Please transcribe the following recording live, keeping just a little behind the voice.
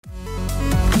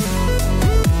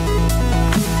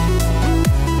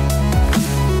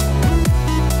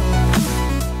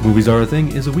Movies Are a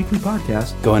Thing is a weekly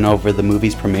podcast going over the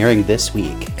movies premiering this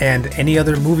week. And any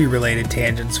other movie-related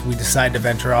tangents we decide to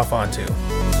venture off onto.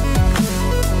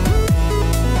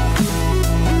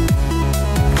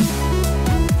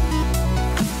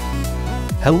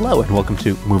 Hello and welcome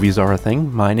to Movies Are a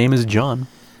Thing. My name is John.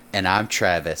 And I'm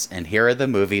Travis, and here are the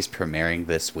movies premiering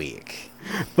this week.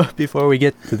 But before we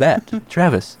get to that,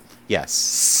 Travis.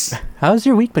 Yes. How's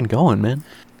your week been going, man?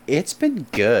 It's been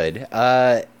good.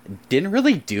 Didn't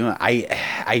really do...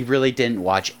 I really didn't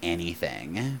watch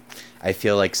anything. I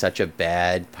feel like such a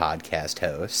bad podcast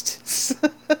host.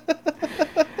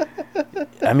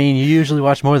 I mean, you usually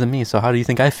watch more than me, so how do you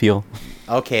think I feel?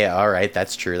 Okay, alright,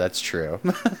 that's true.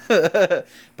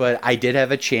 But I did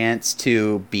have a chance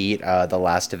to beat The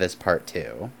Last of Us Part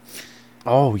 2.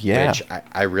 Oh, yeah. Which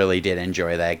I really did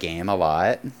enjoy that game a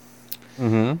lot.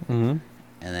 And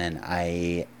then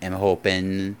I am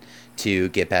hoping to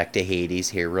get back to Hades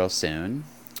here real soon.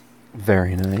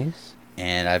 Very nice.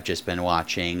 And I've just been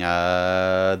watching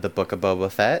The Book of Boba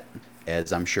Fett,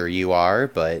 as I'm sure you are,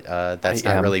 but that's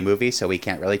not really a movie, so we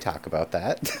can't really talk about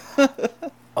that.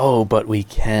 Oh, but we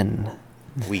can.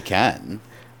 We can.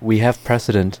 We have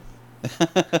precedent.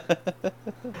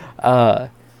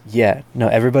 Yeah, no,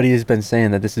 everybody has been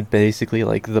saying that this is basically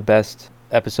like the best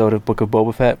episode of Book of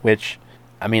Boba Fett, which,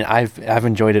 I mean, I've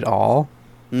enjoyed it all.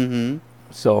 Mm-hmm.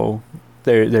 So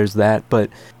there's that, but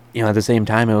you know, at the same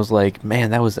time, it was like,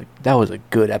 man, that was a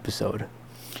good episode.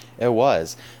 It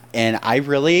was, and I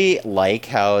really like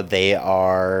how they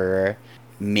are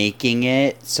making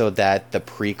it so that the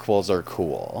prequels are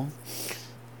cool,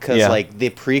 because like the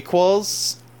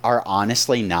prequels are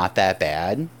honestly not that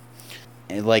bad,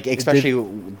 like especially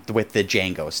with the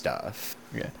Django stuff.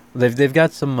 Yeah, they've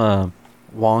got some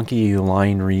wonky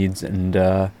line reads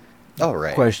and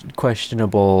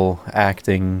questionable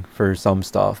acting for some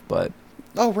stuff, but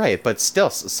but still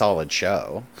a solid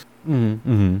show.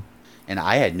 Mm-hmm. And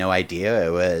I had no idea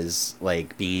it was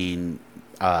like being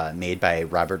made by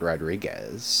Robert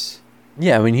Rodriguez.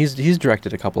 Yeah, I mean he's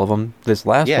directed a couple of them. This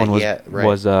last one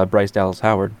was Bryce Dallas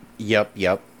Howard. Yep.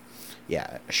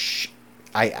 Yeah,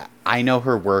 I know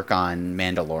her work on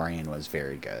Mandalorian was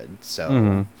very good,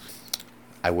 so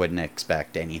I wouldn't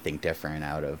expect anything different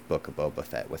out of Book of Boba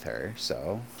Fett with her.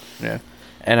 So yeah,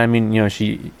 and I mean, you know,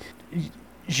 she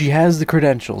has the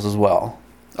credentials as well.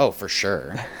 Oh, for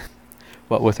sure.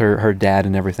 What with her dad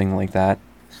and everything like that.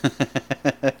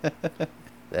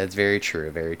 That's very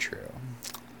true. Very true.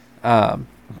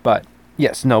 But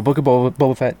yes, no, Book of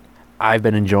Boba Fett. I've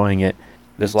been enjoying it.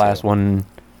 This last one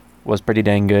was pretty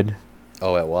dang good.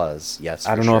 Oh, it was. Yes.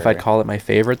 I don't know if I'd call it my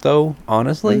favorite though.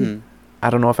 Honestly, I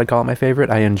don't know if I'd call it my favorite.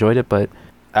 I enjoyed it, but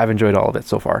I've enjoyed all of it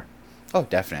so far. Oh,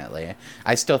 definitely.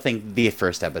 I still think the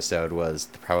first episode was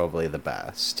probably the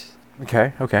best.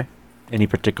 Okay. Any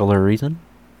particular reason?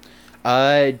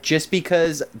 Just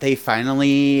because they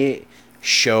finally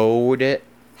showed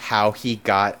how he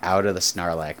got out of the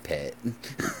Snarlack pit.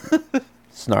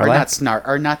 Snarlack?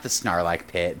 Not the Snarlack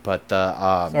pit, but the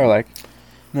Sarlacc.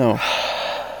 No.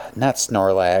 Not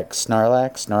Snorlack.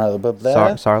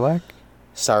 Sarlacc?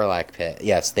 Sarlacc pit.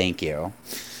 Yes, thank you.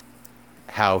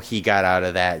 How he got out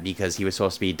of that because he was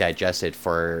supposed to be digested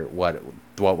for what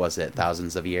was it,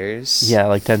 thousands of years? Yeah,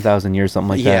 like 10,000 years,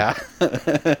 something like that.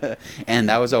 Yeah. And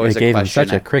that was always a question. It gave him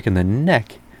such a crick in the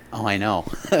neck. Oh, I know.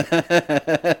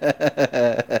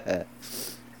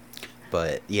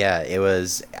 But yeah, it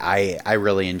was. I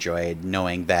really enjoyed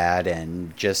knowing that,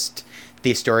 and just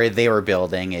the story they were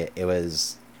building. It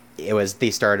was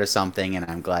the start of something, and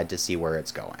I'm glad to see where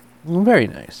it's going. Well, very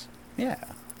nice. Yeah.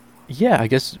 Yeah, I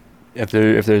guess if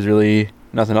there's really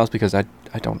nothing else, because I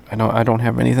don't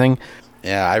have anything.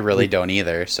 Yeah, I really don't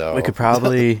either. So we could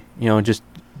probably just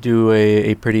do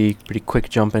a pretty quick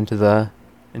jump into the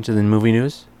movie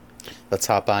news. Let's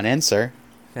hop on in, sir.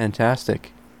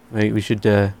 Fantastic. We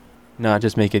should not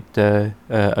just make it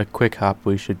a quick hop.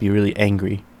 We should be really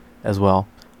angry as well.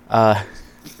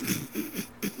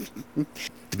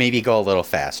 Maybe go a little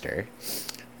faster.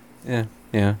 Yeah.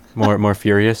 More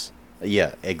furious.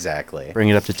 Yeah, exactly. Bring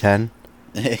it up to 10.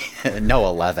 No,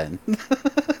 11.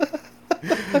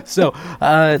 So,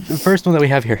 the first one that we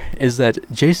have here is that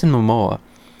Jason Momoa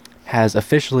has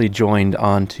officially joined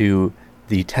on to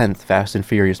the 10th Fast and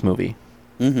Furious movie.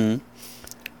 Mm-hmm.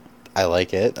 I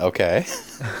like it. Okay.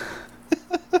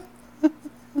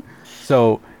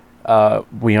 So,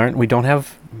 we don't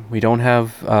have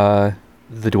the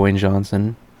Dwayne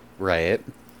Johnson. Right.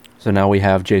 So now we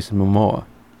have Jason Momoa.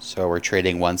 So we're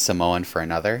trading one Samoan for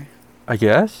another? I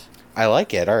guess. I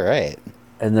like it. All right.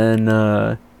 And then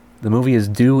the movie is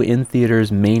due in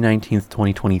theaters May 19th,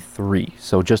 2023.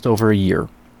 So just over a year.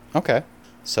 Okay.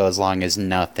 So as long as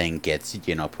nothing gets,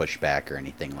 pushed back or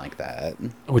anything like that.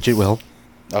 Which it will.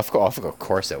 Of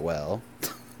course it will.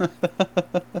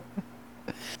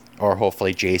 Or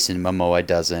hopefully Jason Momoa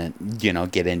doesn't,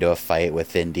 get into a fight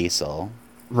with Vin Diesel.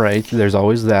 Right. There's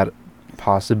always that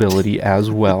possibility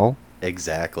as well.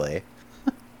 Exactly.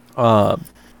 And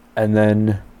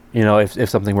then, if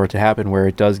something were to happen where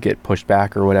it does get pushed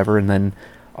back or whatever, and then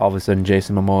all of a sudden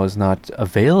Jason Momoa is not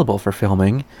available for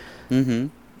filming,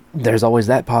 there's always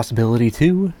that possibility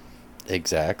too.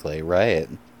 Exactly, right.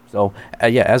 So,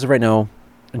 as of right now,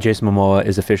 Jason Momoa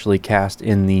is officially cast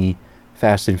in the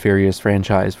Fast and Furious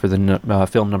franchise for the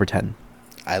film number 10.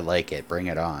 I like it. Bring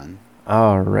it on.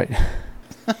 All right.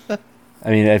 I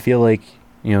mean, I feel like,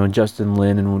 Justin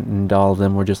Lin and all of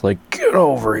them were just like, get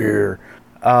over here.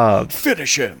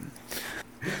 Finish him.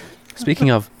 Speaking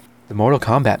of the Mortal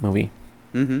Kombat movie,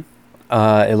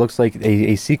 it looks like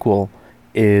a sequel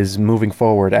is moving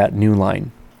forward at New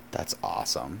Line. That's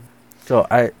awesome. So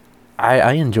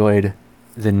I enjoyed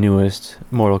the newest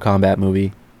Mortal Kombat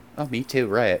movie. Oh, me too,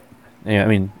 right. Yeah, I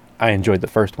mean, I enjoyed the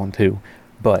first one too,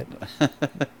 but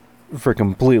for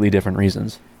completely different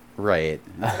reasons. Right.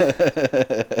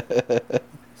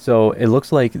 So it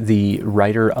looks like the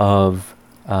writer of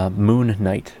Moon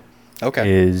Knight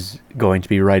is going to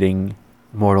be writing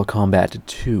Mortal Kombat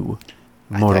 2.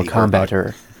 Mortal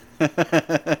Kombatter.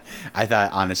 I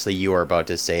thought, honestly, you were about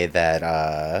to say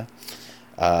that,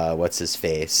 what's his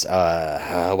face?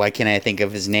 Why can't I think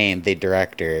of his name? The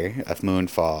director of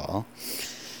Moonfall.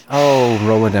 Oh,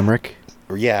 Roland Emmerich.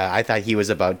 Yeah, I thought he was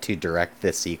about to direct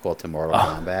the sequel to Mortal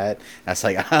Kombat. I was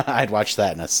like, I'd watch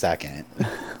that in a second.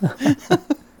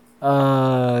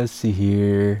 Let's see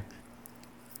here.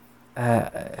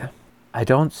 I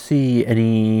don't see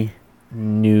any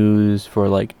news for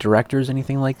like directors,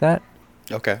 anything like that.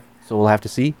 Okay. So we'll have to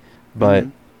see. But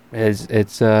it's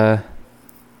the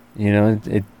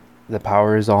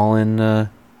power is all in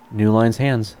New Line's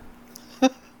hands.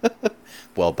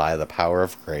 Well, by the power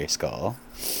of Grayskull.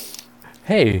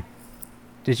 Hey,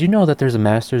 did you know that there's a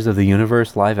Masters of the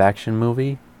Universe live action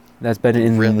movie that's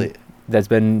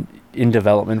been in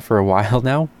development for a while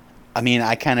now? I mean,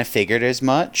 I kind of figured as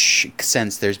much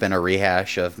since there's been a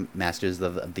rehash of Masters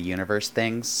of the Universe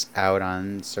things out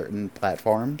on certain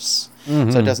platforms.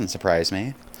 So it doesn't surprise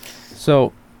me.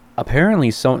 So apparently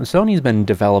Sony's been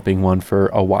developing one for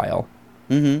a while.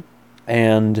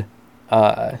 And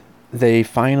they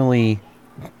finally,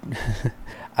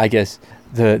 I guess,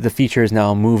 the feature is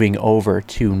now moving over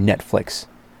to Netflix.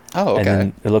 Oh, okay. And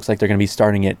then it looks like they're going to be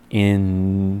starting it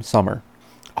in summer.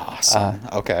 Awesome.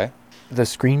 Okay. The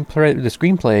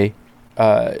screenplay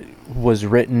was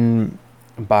written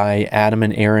by Adam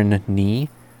and Aaron Nee,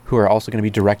 who are also going to be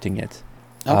directing it.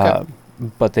 Okay.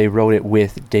 But they wrote it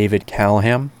with David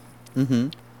Callahan,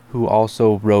 who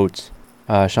also wrote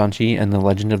Shang-Chi and the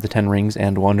Legend of the Ten Rings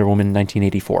and Wonder Woman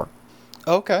 1984.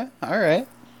 Okay. All right.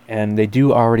 And they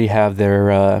do already have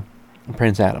their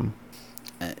Prince Adam.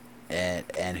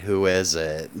 And who is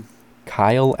it?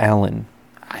 Kyle Allen.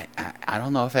 I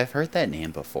don't know if I've heard that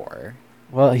name before.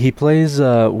 Well, he plays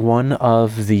one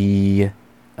of the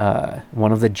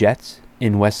Jets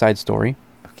in West Side Story.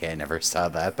 Okay, I never saw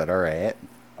that, but all right.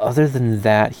 Other than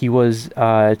that, he was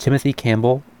Timothy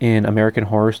Campbell in American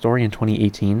Horror Story in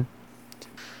 2018.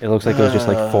 It looks like it was just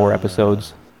like 4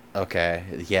 episodes. Okay,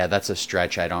 yeah, that's a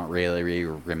stretch. I don't really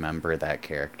remember that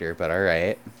character, but all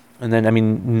right. And then, I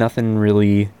mean, nothing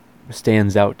really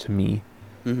stands out to me.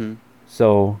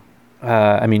 So,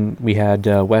 I mean, we had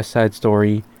West Side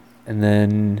Story, and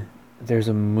then there's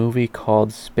a movie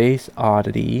called Space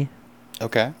Oddity.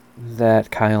 Okay. That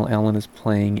Kyle Allen is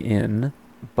playing in,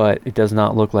 but it does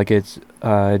not look like it's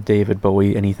David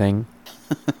Bowie anything.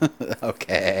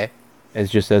 Okay. It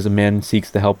just says a man seeks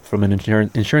the help from an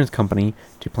insurance company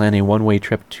to plan a one-way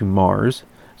trip to Mars.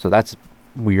 So that's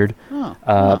weird.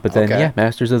 But then, yeah,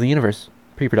 Masters of the Universe,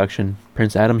 pre-production,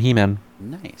 Prince Adam, He-Man.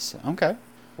 Nice. Okay.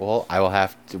 Well,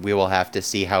 we will have to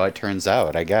see how it turns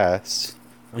out, I guess.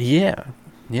 Yeah.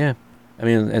 I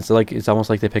mean, it's almost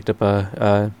like they picked up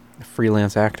a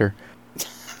freelance actor.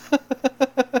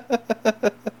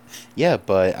 Yeah,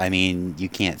 but I mean, you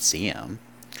can't see him.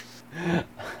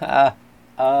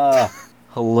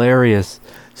 Hilarious.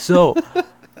 So,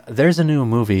 there's a new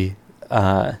movie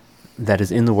that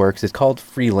is in the works. It's called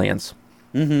Freelance.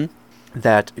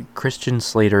 That Christian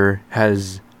Slater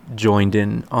has joined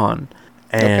in on.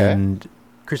 And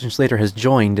Christian Slater has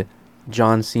joined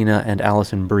John Cena and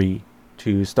Allison Brie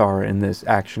to star in this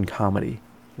action comedy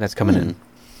that's coming in.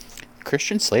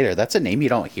 Christian Slater, that's a name you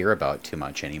don't hear about too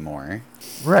much anymore.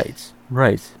 Right.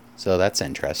 So that's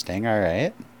interesting. All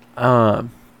right.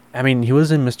 I mean, he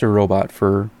was in Mr. Robot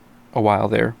for a while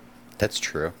there. That's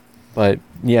true. But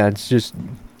yeah, it's just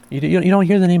you don't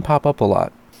hear the name pop up a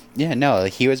lot. Yeah, no,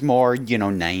 he was more,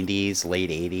 90s, late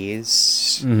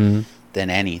 80s than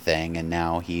anything, and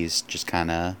now he's just kind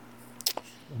of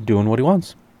doing what he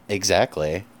wants.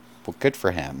 Exactly. Well, good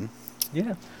for him.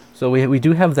 Yeah. So we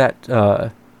do have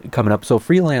that coming up. So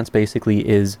Freelance basically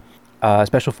is a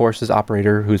special forces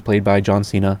operator who's played by John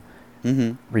Cena.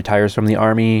 Retires from the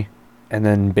army, and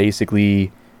then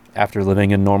basically, after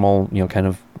living a normal, kind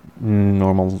of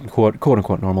normal, quote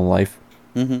unquote normal life,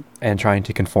 and trying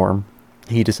to conform,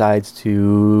 he decides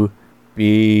to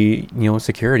be,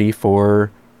 security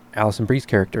for Alison Brie's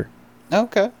character.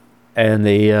 Okay. And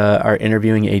they are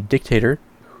interviewing a dictator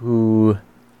who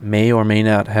may or may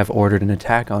not have ordered an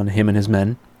attack on him and his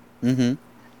men. And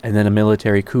then a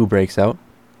military coup breaks out,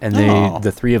 and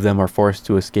the three of them are forced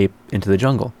to escape into the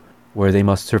jungle, where they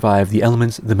must survive the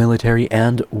elements, the military,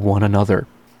 and one another.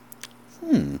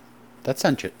 That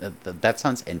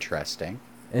sounds interesting.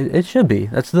 It should be.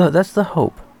 That's the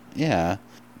hope. Yeah.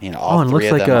 All and it three looks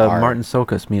of like them are... Martin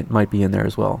Sokas might be in there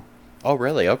as well. Oh,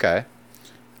 really? Okay.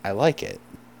 I like it.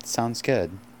 Sounds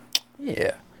good.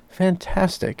 Yeah.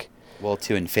 Fantastic. Well,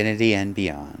 to infinity and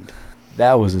beyond.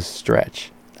 That was a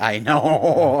stretch. I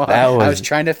know. I was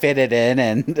trying to fit it in,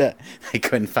 and I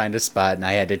couldn't find a spot, and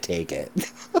I had to take it.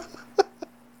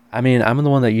 I mean, I'm the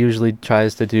one that usually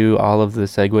tries to do all of the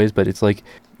segues, but it's like,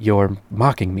 you're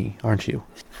mocking me, aren't you?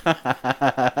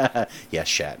 Yes,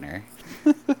 Shatner.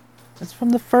 That's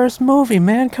from the first movie,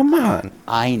 man. Come on.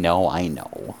 I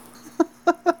know.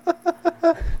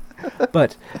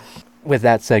 But with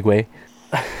that segue,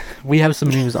 we have some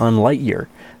news on Lightyear,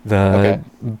 the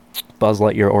Buzz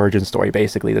Lightyear origin story,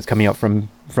 basically, that's coming out from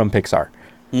Pixar.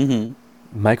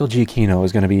 Michael Giacchino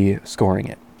is going to be scoring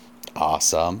it.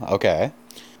 Awesome. Okay.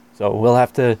 So we'll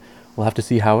have to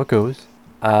see how it goes.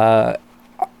 I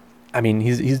mean,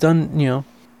 he's done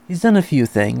a few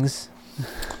things.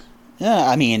 Yeah,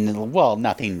 I mean, well,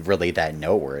 nothing really that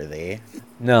noteworthy.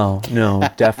 No,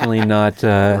 definitely not.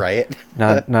 Right?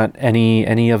 Not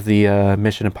any of the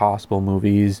Mission Impossible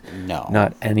movies. No.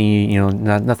 Not any,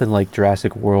 nothing like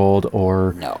Jurassic World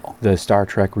or the Star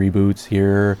Trek reboots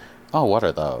here. Oh, what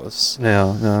are those?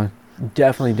 No,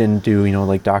 definitely didn't do,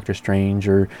 like Doctor Strange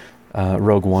or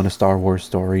Rogue One, a Star Wars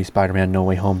story, Spider-Man No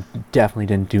Way Home. Definitely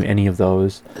didn't do any of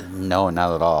those. No,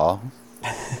 not at all.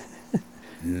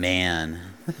 Man.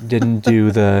 Didn't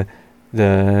do the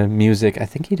music. I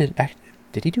think he did.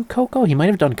 Did he do Coco? He might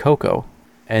have done Coco,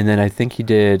 and then I think he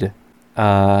did.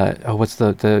 What's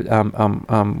the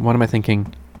what am I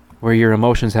thinking? Where your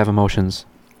emotions have emotions.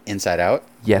 Inside Out.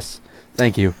 Yes,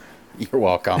 thank you. You're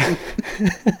welcome.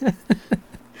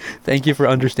 Thank you for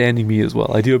understanding me as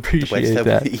well. I do appreciate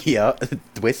that. Yeah,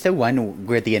 what's the one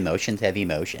where the emotions have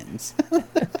emotions?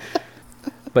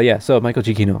 But yeah, so Michael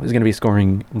Giacchino is going to be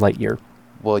scoring Lightyear.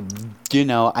 Well,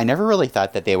 I never really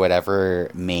thought that they would ever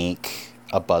make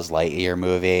a Buzz Lightyear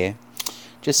movie.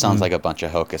 Just sounds like a bunch of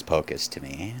hocus pocus to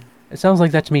me. It sounds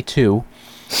like that to me too.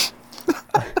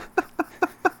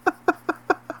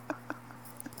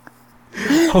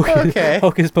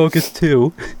 Hocus Pocus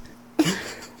 2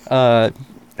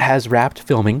 has wrapped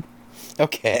filming.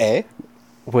 Okay.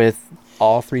 With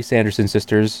all three Sanderson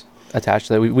sisters attached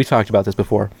to that. We talked about this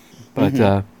before.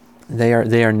 But they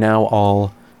are now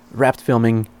all wrapped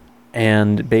filming,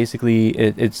 and basically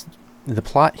it's the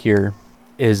plot here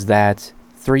is that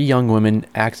three young women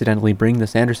accidentally bring the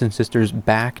Sanderson sisters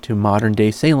back to modern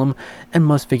day Salem and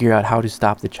must figure out how to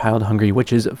stop the child-hungry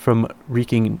witches from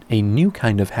wreaking a new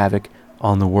kind of havoc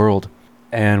on the world.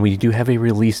 And we do have a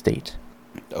release date.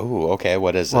 Oh, okay.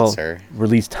 What is it, sir?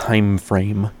 Release time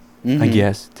frame, I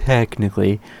guess,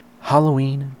 technically.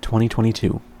 Halloween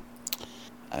 2022.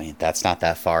 I mean, that's not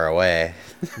that far away.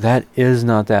 That is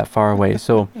not that far away.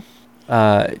 So,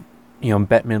 Bette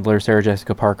Midler, Sarah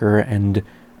Jessica Parker, and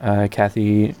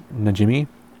Kathy Najimy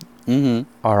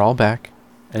are all back.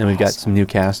 And then we've got some new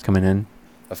cast coming in.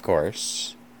 Of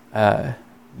course.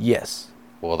 Yes.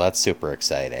 Well, that's super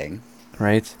exciting.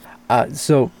 Right?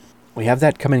 So, we have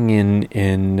that coming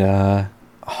in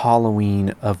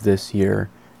Halloween of this year.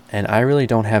 And I really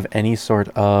don't have any sort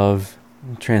of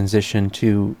transition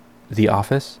to The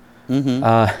Office.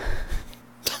 I'm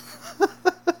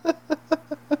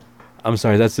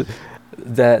sorry,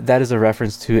 that is a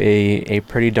reference to a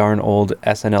pretty darn old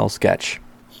SNL sketch.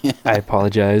 I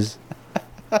apologize.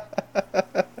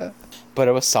 But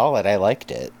it was solid. I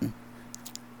liked it.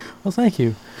 Well, thank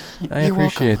you. I You're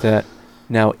appreciate welcome. that.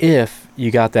 Now, if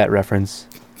you got that reference,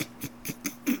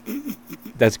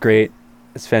 that's great.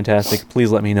 It's fantastic.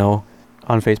 Please let me know.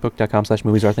 on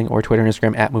Facebook.com/moviesaurething or Twitter and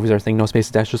Instagram @moviesaurething, no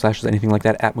spaces, dashes, slashes, anything like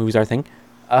that, @moviesaurething.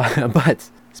 But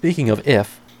speaking of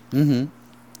If,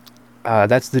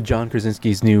 that's the John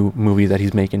Krasinski's new movie that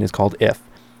he's making is called If.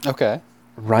 Okay.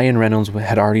 Ryan Reynolds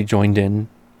had already joined in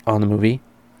on the movie,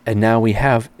 and now we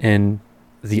have in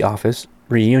The Office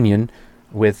reunion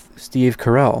with Steve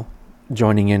Carell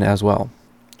joining in as well.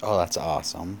 Oh, that's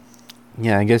awesome.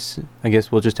 Yeah, I guess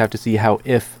we'll just have to see how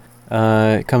If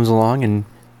comes along and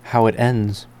how it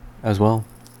ends as well.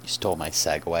 You stole my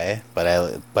segue,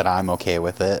 but I'm okay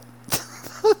with it.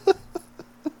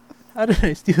 How did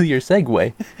I steal your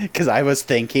segue? Because I was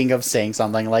thinking of saying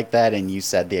something like that, and you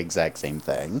said the exact same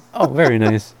thing. Oh, very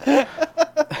nice.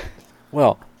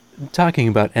 Well, talking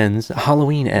about ends,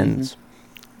 Halloween ends.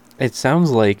 It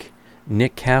sounds like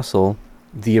Nick Castle,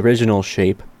 the original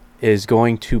Shape, is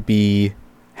going to be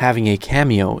having a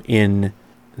cameo in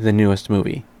the newest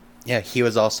movie. Yeah, he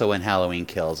was also in Halloween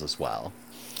Kills as well.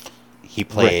 He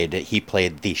played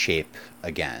the Shape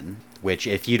again, which,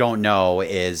 if you don't know,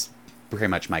 is pretty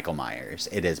much Michael Myers.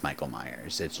 It is Michael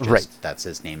Myers. It's just that's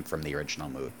his name from the original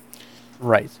movie.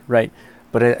 Right.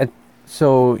 But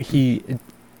so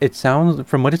it sounds,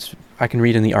 from what I can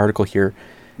read in the article here,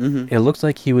 it looks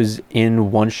like he was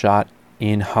in one shot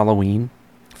in Halloween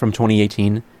from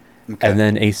 2018, and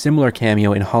then a similar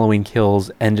cameo in Halloween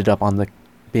Kills ended up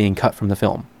being cut from the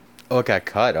film. Oh, it got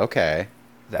cut. Okay.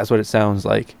 That's what it sounds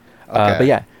like. But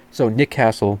yeah, so Nick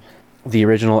Castle, the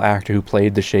original actor who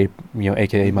played the Shape,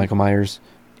 aka Michael Myers,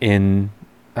 in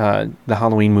the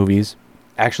Halloween movies,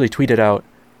 actually tweeted out,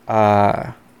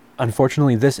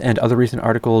 unfortunately, this and other recent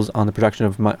articles on the production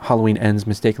of Halloween Ends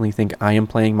mistakenly think I am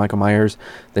playing Michael Myers.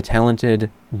 The talented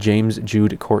James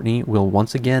Jude Courtney will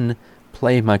once again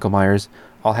play Michael Myers.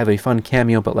 I'll have a fun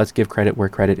cameo, but let's give credit where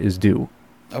credit is due.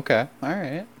 Okay, all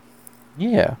right.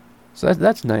 Yeah, so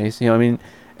that's nice. I mean,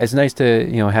 it's nice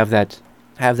to have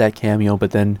that cameo,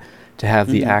 but then to have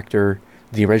the actor,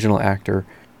 the original actor,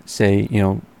 say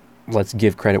let's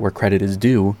give credit where credit is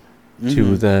due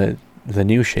to the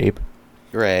new Shape.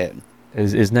 Right.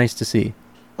 Is nice to see.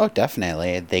 Oh,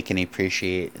 definitely. They can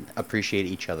appreciate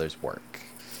each other's work.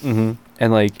 And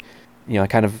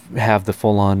kind of have the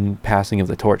full-on passing of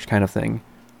the torch kind of thing.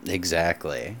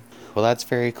 Exactly. Well, that's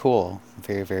very cool.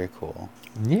 Very, very cool.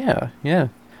 Yeah.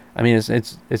 I mean,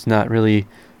 it's not really,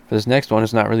 for this next one,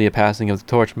 it's not really a passing of the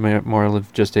torch, more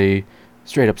of just a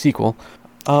straight-up sequel.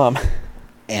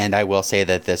 And I will say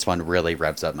that this one really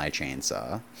revs up my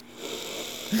chainsaw.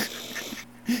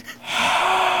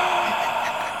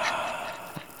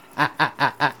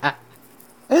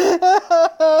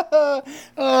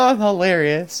 Oh, I'm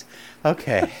hilarious.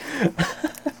 Okay.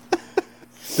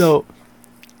 So,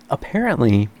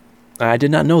 apparently, I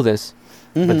did not know this,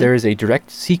 but there is a direct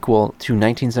sequel to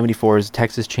 1974's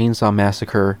Texas Chainsaw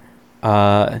Massacre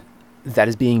that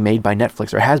is being made by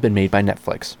Netflix, or has been made by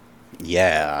Netflix.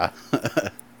 Yeah.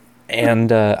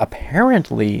 And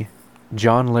apparently,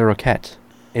 John LaRoquette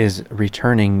is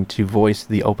returning to voice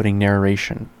the opening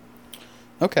narration.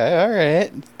 Okay, all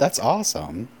right. That's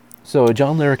awesome. So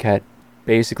John LaRoquette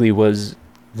basically was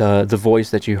the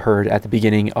voice that you heard at the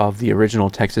beginning of the original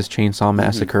Texas Chainsaw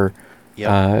Massacre,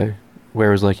 where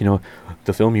it was like,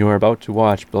 the film you are about to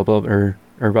watch, blah, blah, or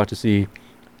about to see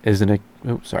is an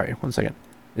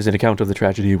account of the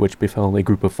tragedy which befell a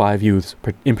group of 5 youths,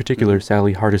 in particular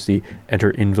Sally Hardesty and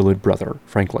her invalid brother,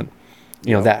 Franklin.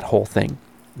 That whole thing.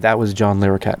 That was John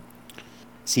LaRoquette.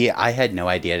 See, I had no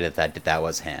idea that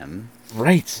was him.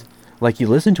 Right. Like, you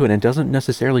listen to it and it doesn't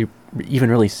necessarily even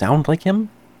really sound like him.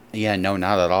 Yeah, no,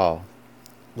 not at all.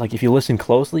 Like, if you listen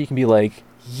closely, you can be like,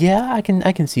 yeah, I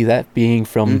can see that being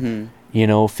from,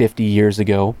 50 years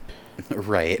ago.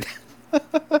 Right.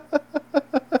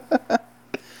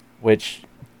 Which,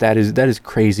 that is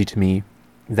crazy to me.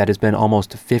 That has been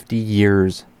almost 50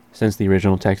 years since the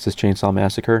original Texas Chainsaw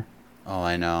Massacre. Oh,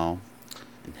 I know.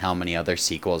 And how many other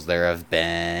sequels there have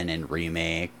been, and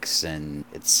remakes, and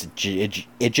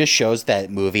it just shows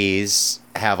that movies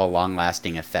have a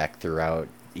long-lasting effect throughout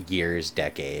years,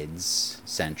 decades,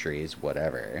 centuries,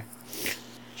 whatever.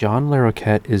 John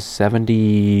LaRoquette is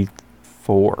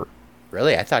 74.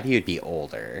 Really? I thought he would be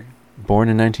older. Born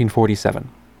in 1947.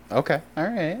 Okay, all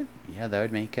right. Yeah, that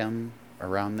would make him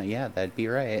around that'd be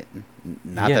right.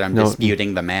 Not that I'm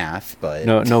disputing the math, but...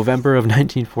 No, November of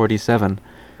 1947.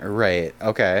 Right,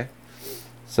 okay.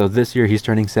 So this year he's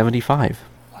turning 75.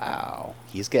 Wow,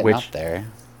 he's getting up there.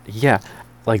 Yeah,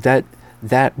 like that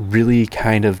really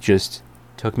kind of just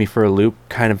took me for a loop,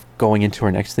 kind of going into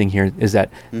our next thing here, is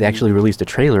that they actually released a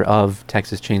trailer of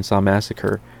Texas Chainsaw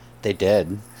Massacre. They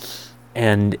did.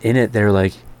 And in it, they're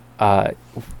like, I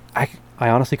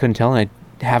honestly couldn't tell, and I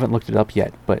haven't looked it up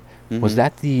yet, but was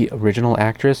that the original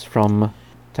actress from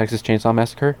Texas Chainsaw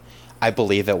Massacre? I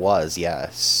believe it was,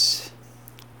 yes.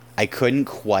 I couldn't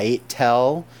quite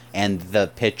tell, and the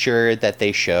picture that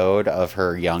they showed of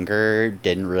her younger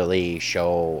didn't really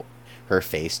show her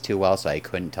face too well, so I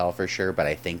couldn't tell for sure, but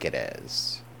I think it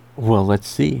is. Well, let's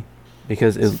see.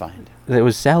 Because it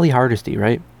was Sally Hardesty,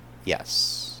 right?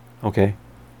 Yes. Okay.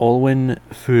 Olwen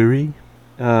Fury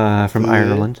from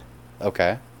Ireland.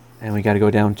 Okay. And we got to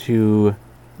go down to...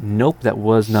 Nope, that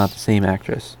was not the same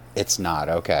actress. It's not,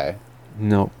 okay.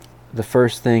 Nope. The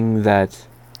first thing that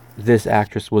this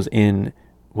actress was in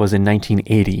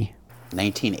 1980.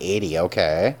 1980,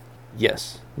 okay.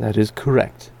 Yes, that is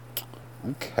correct.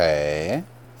 Okay.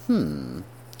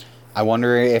 I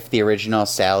wonder if the original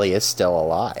Sally is still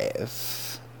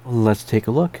alive. Let's take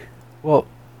a look. Well,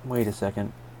 wait a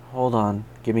second. Hold on.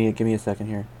 Give me a second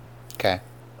here. Okay.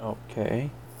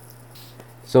 Okay.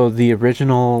 So the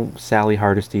original Sally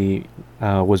Hardesty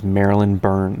was Marilyn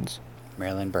Burns.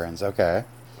 Marilyn Burns, okay.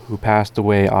 Who passed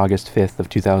away August 5th of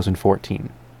 2014.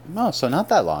 Oh, so not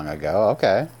that long ago,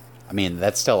 okay. I mean,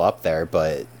 that's still up there,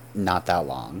 but not that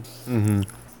long. Mm-hmm.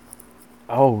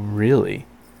 Oh, really?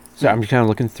 So I'm kind of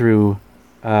looking through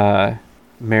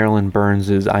Marilyn Burns'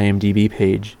 IMDb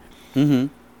page. Mm-hmm.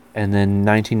 And then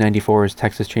 1994's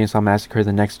Texas Chainsaw Massacre: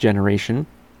 The Next Generation.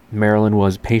 Marilyn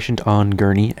was patient on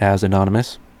gurney as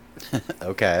Anonymous.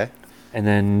 Okay. And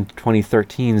then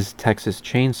 2013's Texas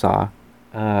Chainsaw,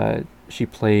 she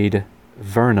played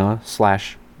Verna /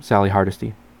 Sally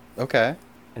Hardesty. Okay.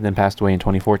 And then passed away in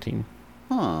 2014.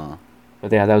 Huh.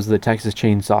 But yeah, that was the Texas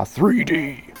Chainsaw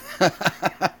 3D.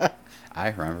 I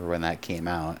remember when that came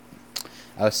out.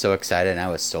 I was so excited and I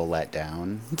was so let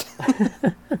down.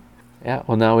 Yeah,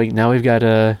 well now we've got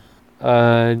a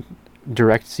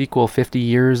direct sequel 50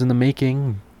 years in the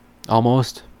making,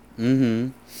 almost. Mm-hmm.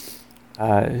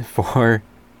 For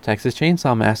Texas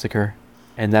Chainsaw Massacre,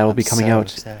 and that will be coming out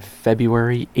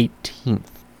February 18th.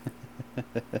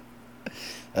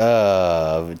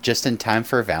 Just in time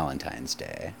for Valentine's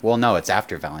Day. Well, no, it's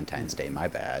after Valentine's Day. My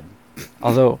bad.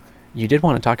 Although you did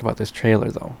want to talk about this trailer,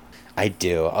 though. I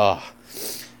do. Oh,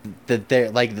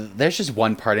 there's just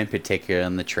one part in particular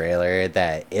in the trailer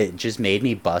that it just made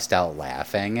me bust out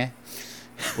laughing.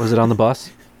 Was it on the bus?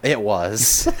 It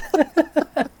was.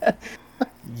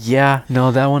 Yeah,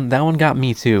 no, that one got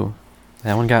me too.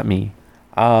 That one got me.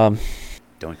 Don't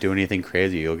do anything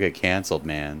crazy, you'll get canceled,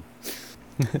 man.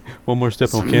 One more step,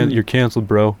 you're canceled,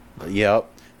 bro. Yep.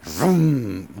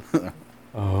 Vroom.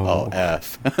 Oh,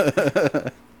 F.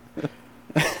 But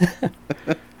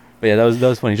yeah, that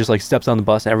was funny. He just like steps on the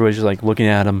bus, and everybody's just like looking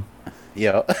at him.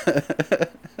 Yep.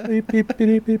 Beep, beep,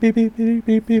 beep, beep, beep, beep, beep,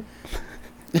 beep, beep.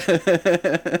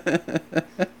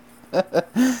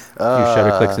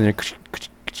 Shutter clicks in there.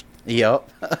 Yep.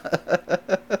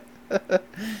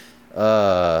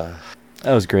 That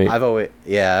was great.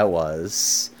 Yeah, it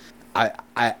was.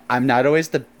 I'm not always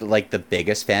the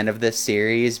biggest fan of this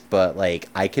series, but like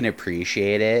I can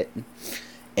appreciate it,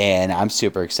 and I'm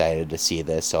super excited to see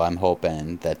this. So I'm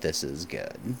hoping that this is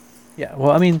good. Yeah.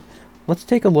 Well, I mean, let's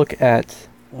take a look at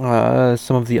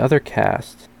some of the other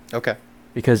cast. Okay.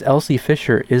 Because Elsie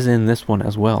Fisher is in this one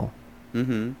as well.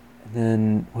 Mm-hmm. And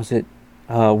then was it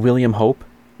William Hope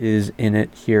is in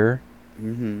it here.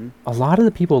 Mm-hmm. A lot of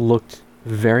the people looked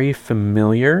very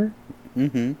familiar.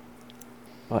 Mm-hmm.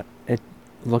 But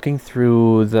looking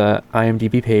through the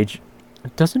IMDb page,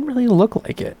 it doesn't really look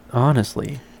like it,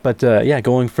 honestly. But yeah,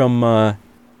 going from a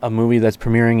movie that's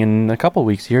premiering in a couple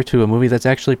weeks here to a movie that's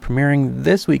actually premiering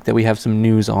this week that we have some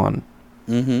news on.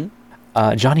 Mm-hmm.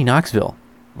 Johnny Knoxville.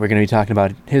 We're going to be talking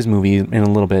about his movie in a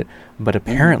little bit, but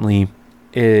apparently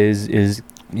is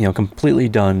completely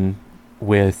done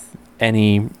with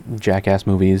any Jackass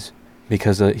movies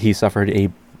because he suffered a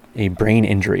brain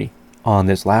injury on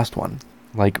this last one,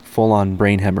 like full-on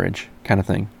brain hemorrhage kind of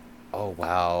thing. Oh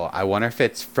wow! I wonder if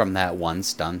it's from that one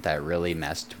stunt that really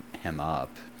messed him up.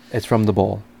 It's from The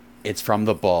Bull. It's from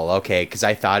The Bull, okay, because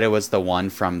I thought it was the one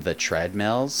from the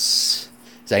treadmills.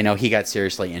 Because I know he got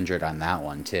seriously injured on that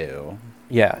one too.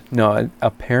 Yeah, no,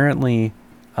 apparently,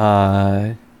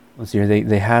 let's see here,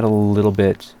 they had a little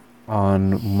bit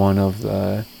on one of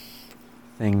the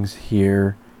things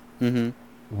here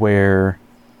where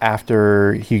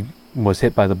after he was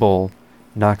hit by the bull,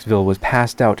 Knoxville was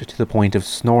passed out to the point of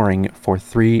snoring for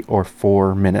 3 or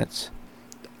 4 minutes.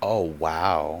 Oh,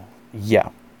 wow.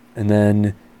 Yeah. And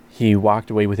then he walked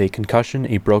away with a concussion,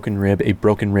 a broken rib, a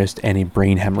broken wrist, and a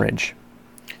brain hemorrhage.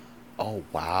 Oh,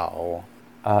 wow.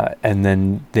 And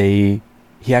then he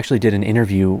actually did an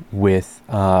interview with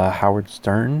Howard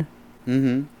Stern.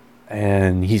 Mm-hmm.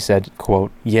 And he said,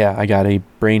 quote, "Yeah, I got a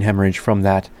brain hemorrhage from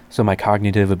that, so my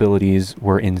cognitive abilities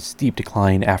were in steep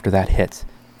decline after that hit.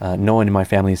 No one in my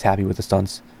family is happy with the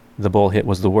stunts. The bull hit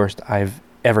was the worst I've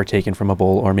ever taken from a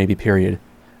bull, or maybe period.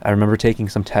 I remember taking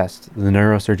some tests. The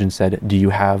neurosurgeon said, 'Do you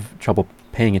have trouble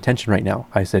paying attention right now?'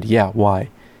 I said, 'Yeah, why?'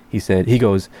 He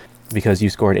goes, 'Because you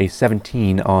scored a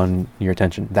 17 on your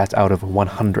attention. That's out of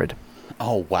 100.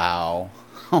 Oh, wow.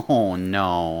 Oh,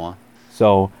 no.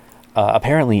 So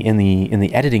apparently in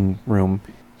the editing room,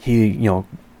 he,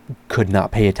 could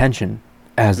not pay attention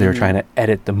as they were trying to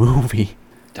edit the movie.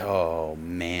 Oh,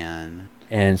 man.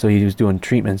 And so he was doing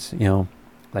treatments,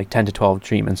 like 10 to 12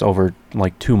 treatments over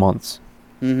like 2 months.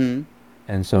 Mm-hmm.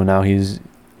 And so now he's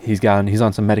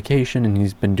on some medication, and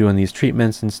he's been doing these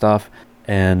treatments and stuff,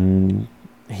 and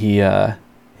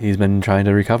he's been trying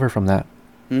to recover from that.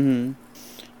 Mm-hmm.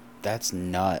 That's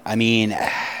nuts. I mean,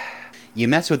 you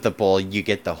mess with the bull, you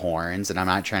get the horns, and I'm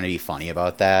not trying to be funny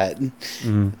about that.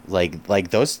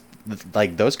 Like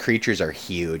those creatures are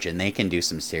huge, and they can do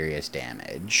some serious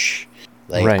damage.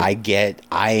 Like, right.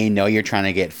 I know you're trying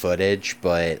to get footage,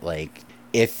 but like,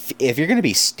 if you're gonna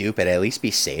be stupid, at least be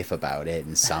safe about it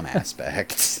in some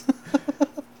aspects.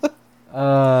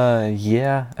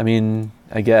 Yeah. I mean,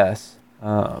 I guess.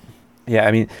 Yeah.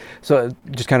 I mean, so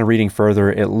just kind of reading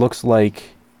further, it looks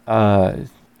like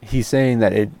he's saying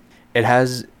that it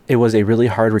was a really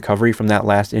hard recovery from that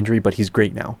last injury, but he's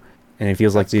great now, and it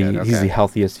feels like he's the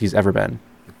healthiest he's ever been.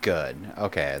 Good.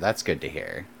 Okay, that's good to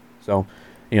hear. So,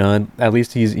 at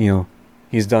least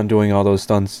he's done doing all those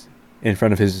stunts in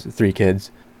front of his 3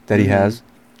 kids that he has.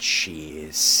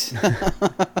 Jeez.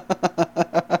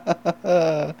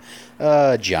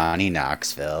 Johnny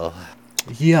Knoxville.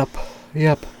 Yep.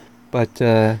 But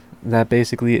that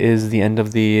basically is the end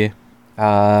of the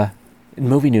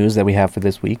movie news that we have for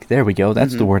this week. There we go.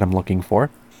 That's the word I'm looking for.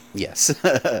 Yes.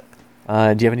 Do you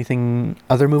have anything,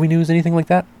 other movie news, anything like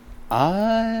that?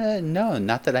 No,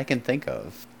 not that I can think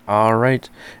of. All right.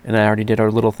 And I already did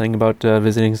our little thing about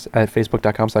visiting at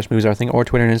facebook.com/moviesaurething or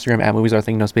Twitter and Instagram at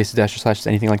moviesaurething, no spaces, dashes, slashes,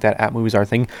 anything like that, at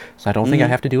moviesaurething. So I don't think I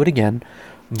have to do it again.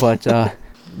 But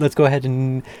let's go ahead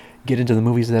and get into the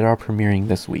movies that are premiering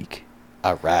this week.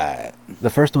 All right. The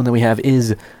first one that we have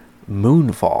is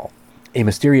Moonfall. A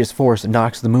mysterious force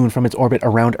knocks the moon from its orbit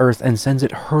around Earth and sends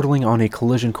it hurtling on a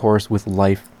collision course with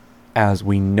life as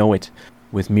we know it.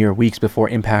 With mere weeks before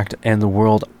impact and the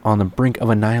world on the brink of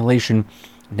annihilation,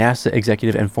 NASA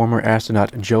executive and former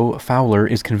astronaut Jo Fowler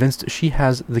is convinced she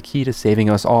has the key to saving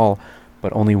us all,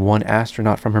 but only one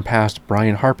astronaut from her past,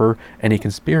 Brian Harper, and a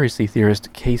conspiracy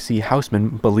theorist, Casey Houseman,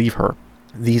 believe her.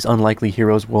 These unlikely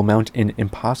heroes will mount an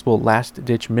impossible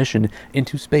last-ditch mission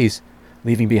into space,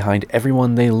 leaving behind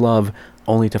everyone they love,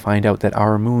 only to find out that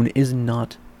our moon is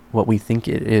not what we think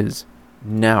it is.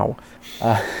 Now,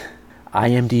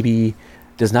 IMDb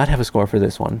does not have a score for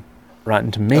this one.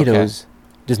 Rotten Tomatoes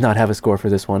does not have a score for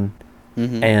this one.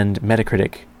 And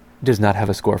Metacritic does not have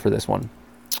a score for this one.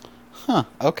 Huh,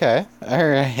 okay. All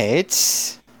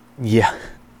right. Yeah.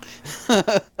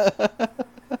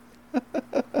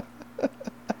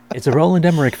 It's a Roland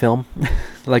Emmerich film,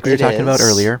 like we were talking about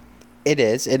earlier. It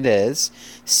is.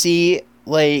 See,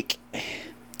 like,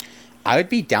 I would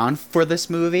be down for this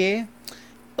movie.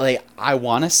 Like, I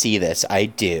want to see this. I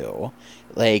do.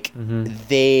 Like,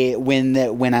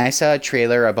 when I saw a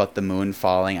trailer about the moon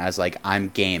falling, I was like, I'm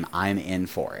game. I'm in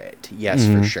for it. Yes,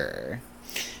 for sure.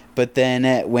 But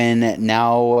then when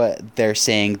now they're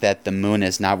saying that the moon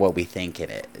is not what we think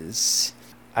it is.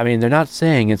 I mean, they're not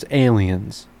saying it's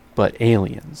aliens, but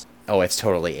aliens. Oh, it's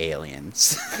totally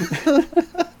aliens.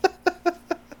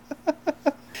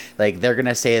 Like, they're going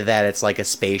to say that it's like a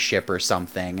spaceship or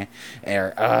something.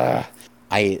 Are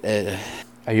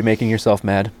you making yourself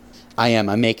mad? I am.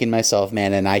 I'm making myself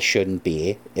mad, and I shouldn't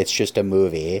be. It's just a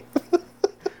movie.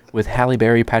 With Halle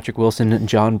Berry, Patrick Wilson,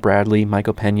 John Bradley,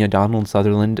 Michael Pena, Donald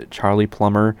Sutherland, Charlie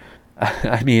Plummer.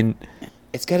 I mean...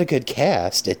 It's got a good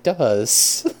cast. It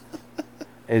does.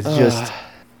 It's just...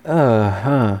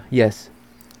 Yes.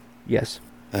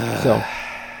 So,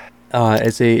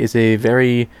 it's a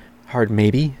very hard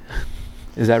maybe.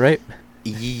 Is that right?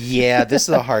 Yeah, this is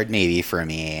a hard maybe for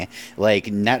me. Like,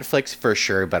 Netflix for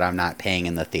sure, but I'm not paying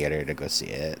in the theater to go see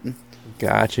it.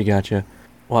 Gotcha.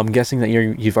 Well, I'm guessing that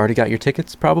you've already got your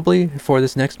tickets, probably, for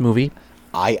this next movie.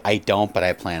 I don't, but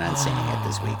I plan on seeing it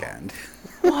this weekend.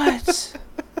 What?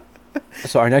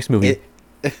 So our next movie...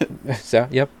 So,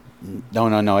 yep.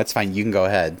 No, it's fine. You can go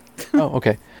ahead. Oh,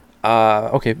 okay.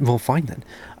 Okay, well, fine then.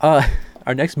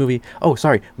 Our next movie... Oh,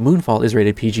 sorry. Moonfall is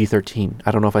rated PG-13.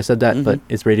 I don't know if I said that, but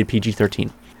it's rated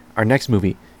PG-13. Our next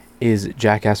movie is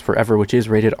Jackass Forever, which is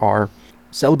rated R.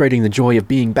 Celebrating the joy of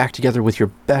being back together with your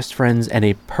best friends and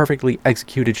a perfectly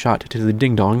executed shot to the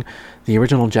ding-dong, the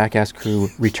original Jackass crew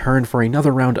returned for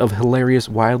another round of hilarious,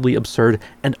 wildly absurd,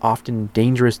 and often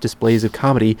dangerous displays of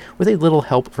comedy with a little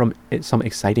help from some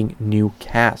exciting new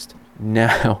cast.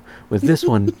 Now, with this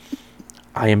one,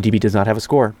 IMDb does not have a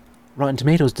score, Rotten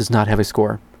Tomatoes does not have a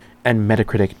score, and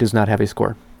Metacritic does not have a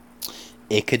score.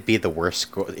 It could be the worst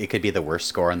score. It could be the worst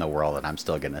score in the world, and I'm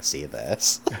still gonna see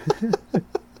this.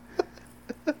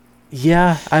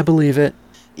 Yeah, I believe it.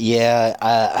 Yeah,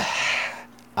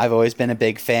 I've always been a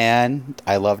big fan.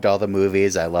 I loved all the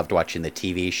movies. I loved watching the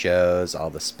TV shows, all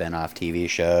the spin-off TV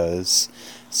shows.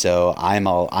 So I'm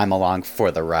along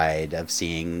for the ride of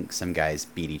seeing some guys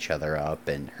beat each other up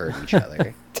and hurt each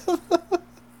other.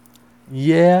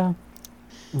 Yeah.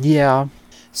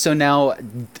 So now,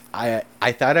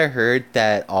 I thought I heard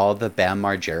that all the Bam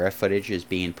Margera footage is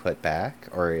being put back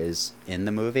or is in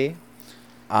the movie.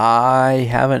 I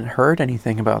haven't heard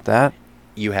anything about that.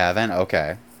 You haven't?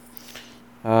 Okay.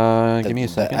 Give me a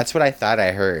second. That's what I thought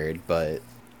I heard, but...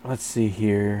 Let's see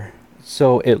here.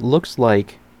 So it looks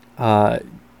like Bam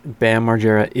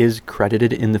Margera is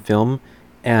credited in the film,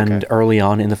 and early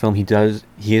on in the film he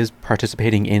is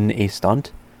participating in a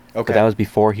stunt. Okay. But that was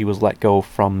before he was let go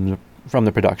from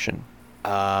the production.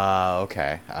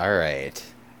 Okay. All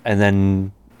right. And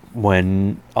then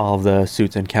when all of the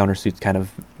suits and countersuits kind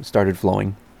of started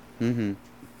flowing. Mm-hmm.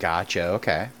 Gotcha.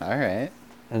 Okay. All right.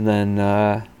 And then,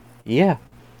 yeah.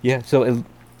 So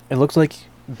it looks like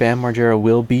Bam Margera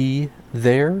will be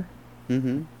there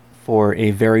for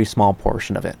a very small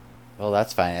portion of it. Well,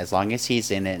 that's fine. As long as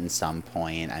he's in it at some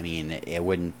point. I mean, it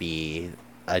wouldn't be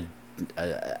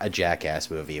a Jackass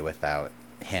movie without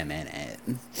him in it.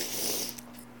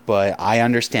 But I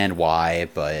understand why,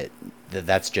 but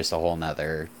that's just a whole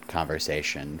nother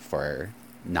conversation for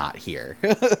not here.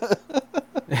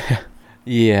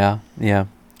 Yeah.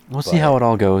 We'll see how it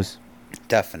all goes.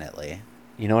 Definitely.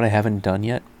 You know what I haven't done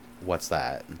yet? What's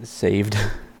that? Saved.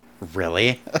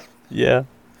 Really? Yeah.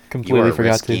 Completely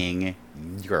forgot to. You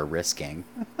are risking.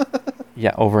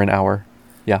 Yeah, over an hour.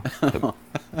 Yeah.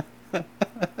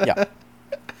 Yeah.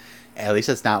 At least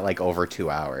it's not like over 2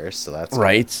 hours, so that's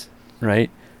right. Right.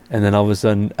 And then all of a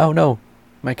sudden, oh no,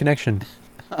 my connection.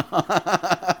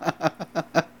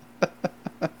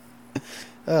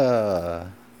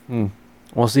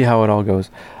 We'll see how it all goes.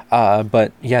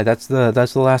 But yeah, that's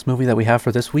the last movie that we have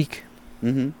for this week.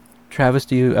 Travis,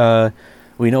 do you?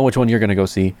 We know which one you're gonna go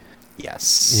see.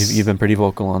 Yes. You've been pretty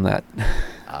vocal on that.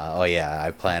 Oh yeah,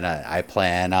 I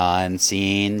plan on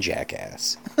seeing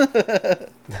Jackass. Do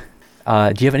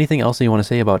you have anything else that you want to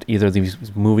say about either of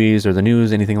these movies or the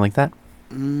news, anything like that?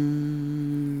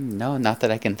 No, not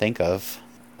that I can think of.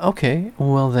 Okay,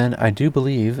 well then I do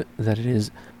believe that it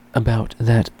is about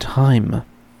that time.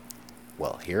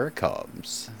 Well, here it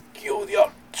comes. Cue the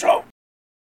outro.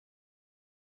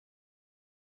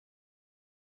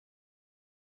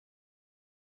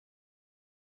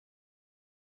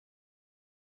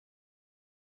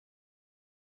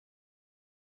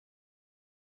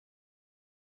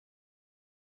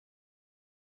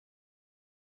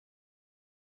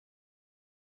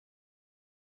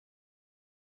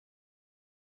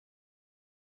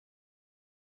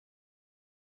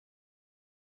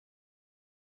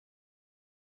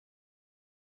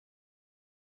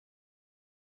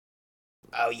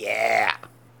 Oh yeah.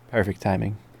 Perfect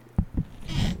timing.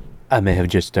 I may have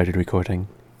just started recording.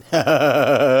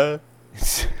 What?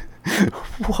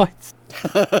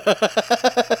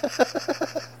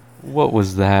 What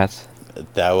was that?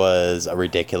 That was a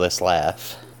ridiculous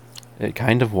laugh. It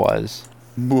kind of was.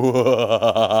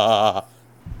 Oh,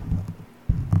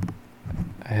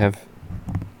 I have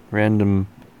random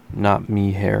not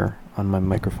me hair on my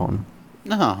microphone.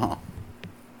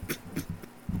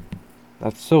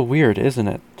 That's so weird, isn't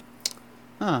it?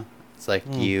 Huh. It's like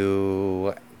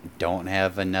you don't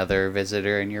have another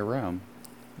visitor in your room.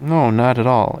 No, not at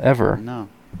all. Ever. No.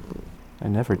 I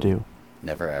never do.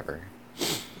 Never ever.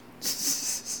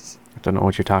 I don't know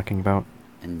what you're talking about.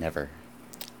 And never.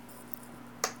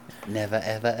 Never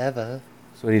ever ever.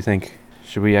 So what do you think?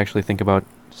 Should we actually think about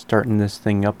starting this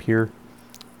thing up here?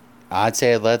 I'd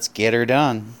say let's get her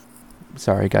done.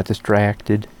 Sorry, got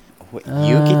distracted.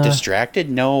 You get distracted?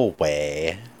 No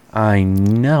way. I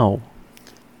know.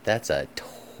 That's a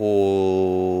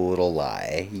total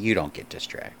lie. You don't get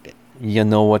distracted. You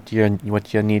know what you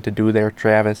need to do there,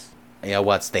 Travis? Yeah,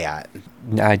 what's that?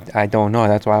 I don't know.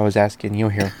 That's why I was asking you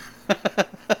here.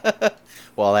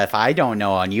 Well, if I don't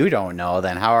know and you don't know,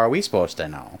 then how are we supposed to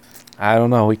know? I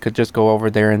don't know. We could just go over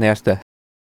there and ask the...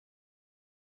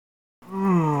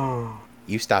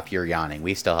 You stop your yawning.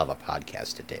 We still have a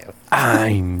podcast to do.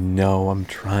 I know. I'm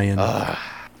trying.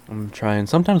 I'm trying.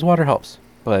 Sometimes water helps,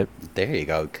 but there you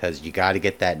go. Because you got to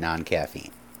get that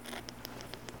non-caffeine.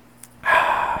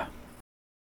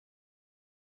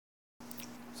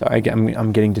 Sorry,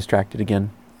 I'm getting distracted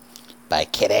again. By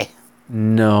Kitty?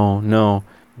 No.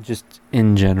 Just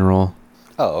in general.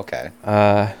 Oh, okay.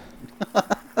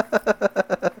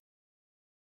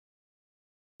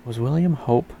 Was William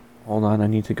Hope? Hold on, I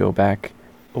need to go back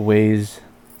a ways.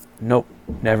 Nope,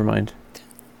 never mind.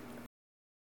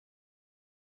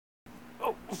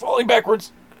 Oh, falling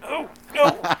backwards. Oh,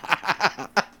 no.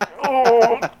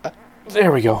 Oh,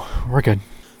 there we go. We're good.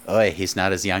 Oh, he's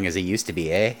not as young as he used to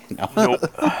be, eh? No. Nope.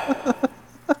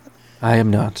 I am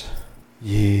not.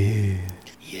 Yeah.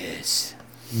 Yes.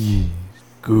 Yeah.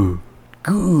 Good.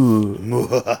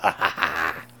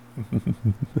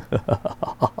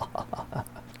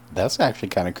 That's actually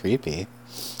kind of creepy.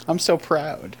 I'm so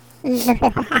proud.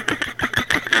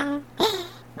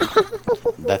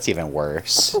 That's even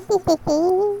worse.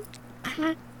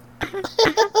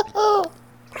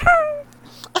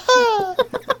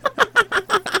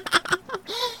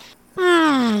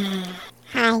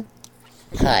 Hi.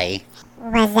 Hi.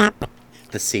 What's up?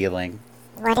 The ceiling.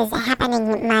 What is happening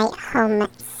with my home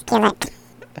skillet?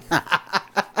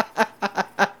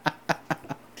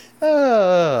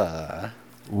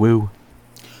 Woo.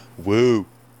 Woo.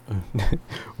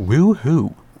 Woo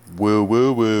hoo. Woo,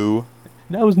 woo, woo.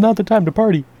 Now is not the time to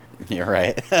party. You're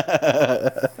right.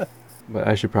 But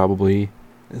I should probably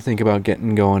think about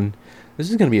getting going. This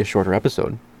is going to be a shorter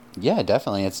episode. Yeah,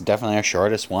 definitely. It's definitely our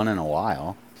shortest one in a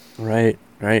while. Right.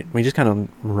 We just kind of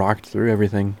rocked through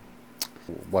everything.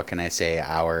 What can I say?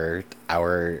 Our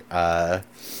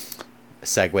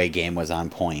segue game was on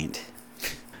point.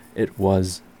 It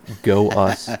was go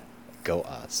us. Go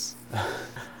us.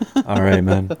 All right,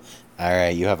 man. All right,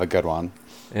 you have a good one.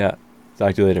 Yeah.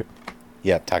 Talk to you later.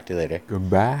 Yep, talk to you later.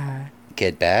 Goodbye.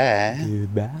 Goodbye.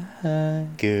 Goodbye.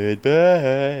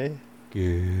 Goodbye.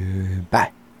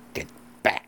 Goodbye.